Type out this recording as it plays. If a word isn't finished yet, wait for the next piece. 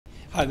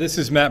Hi, this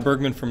is Matt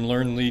Bergman from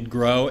Learn, Lead,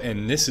 Grow,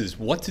 and this is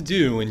what to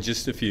do in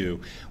just a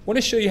few. I want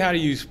to show you how to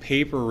use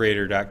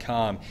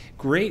PaperRater.com.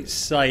 Great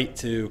site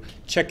to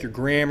check your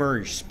grammar,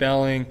 your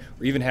spelling,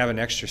 or even have an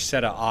extra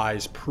set of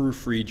eyes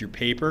proofread your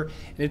paper.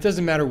 And it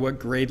doesn't matter what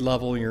grade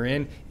level you're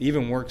in, it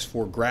even works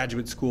for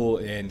graduate school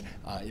and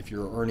if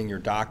you're earning your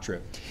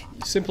doctorate.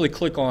 You simply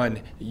click on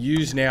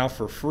Use Now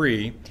for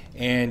free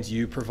and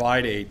you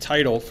provide a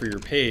title for your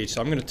page.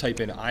 So I'm going to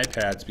type in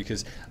iPads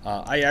because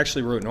I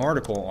actually wrote an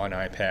article on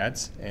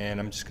iPads, and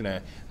I'm just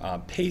going to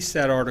paste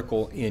that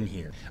article in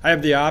here. I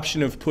have the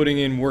option of putting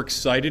in Works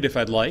Cited if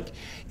I'd like,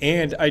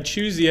 and I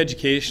choose the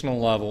educational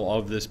level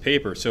of this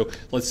paper. So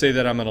let's say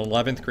that I'm an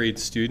 11th grade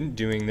student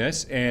doing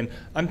this, and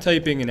I'm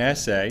typing an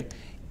essay.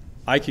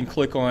 I can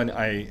click on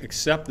I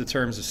accept the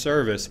terms of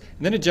service,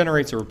 and then it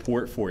generates a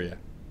report for you.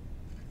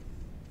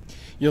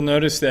 You'll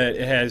notice that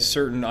it has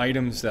certain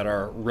items that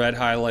are red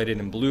highlighted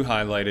and blue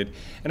highlighted,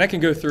 and I can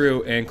go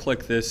through and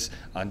click this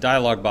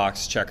dialog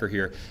box checker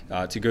here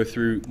to go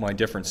through my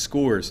different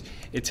scores.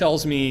 It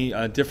tells me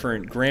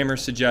different grammar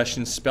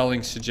suggestions,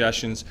 spelling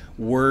suggestions,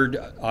 word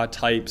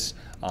types,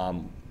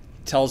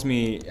 tells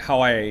me how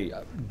I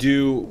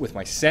do with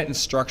my sentence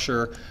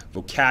structure,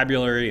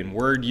 vocabulary, and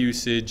word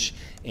usage,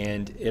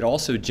 and it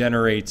also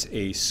generates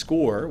a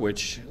score,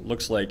 which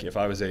looks like if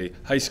I was a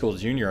high school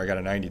junior, I got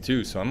a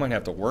 92, so I might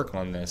have to work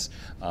on this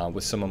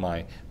with some of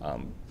my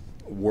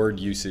word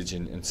usage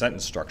and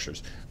sentence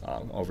structures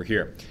over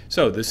here.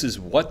 So this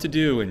is what to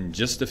do in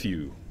just a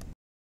few.